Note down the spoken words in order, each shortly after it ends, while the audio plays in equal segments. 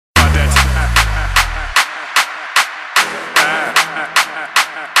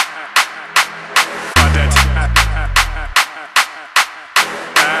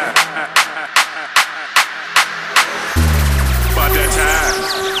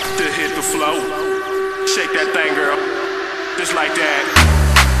just like that.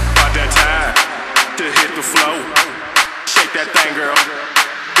 About that time to hit the flow. Shake that thing, girl,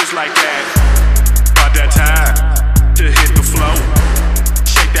 just like that. About that time to hit the flow.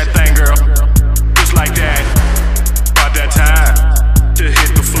 Shake that thing, girl, just like that. About that time to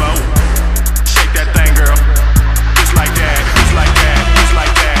hit the flow. Shake that thing, girl, just like that, just like that, just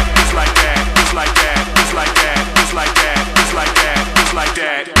like that, just like that, just like that, just like that, just like that, just like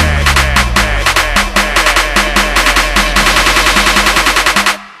that, just like that,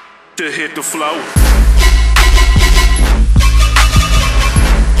 to hit the flow.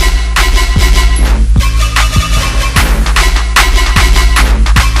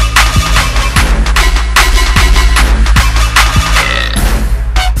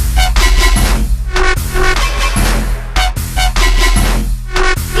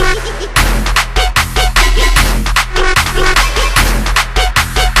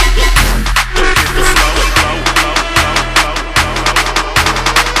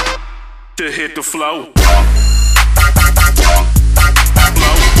 To hit the flow.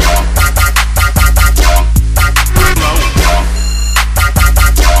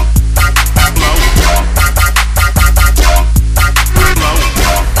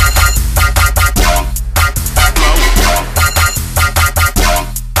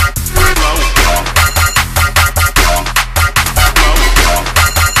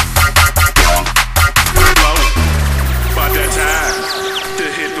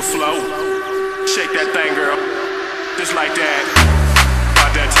 Shake that thing, girl, just like that.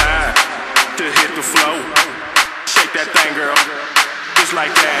 About that time to hit the flow. Shake that thing, girl, just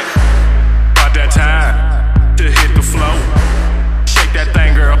like that. About that time to hit the flow. Shake that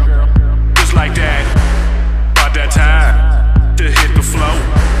thing, girl, just like that. About that time to hit the flow.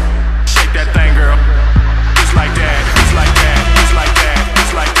 Shake that thing, girl, just like that, just like that, just like that,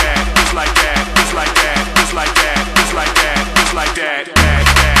 just like that, just like that, just like that, just like that, just like that, just like that,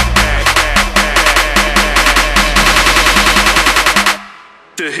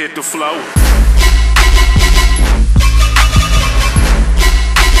 to hit the flow.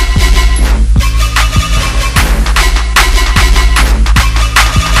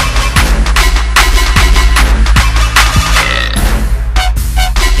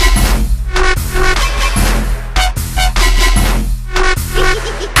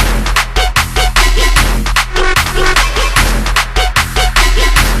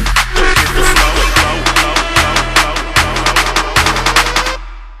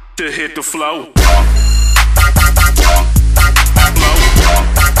 To hit the flow.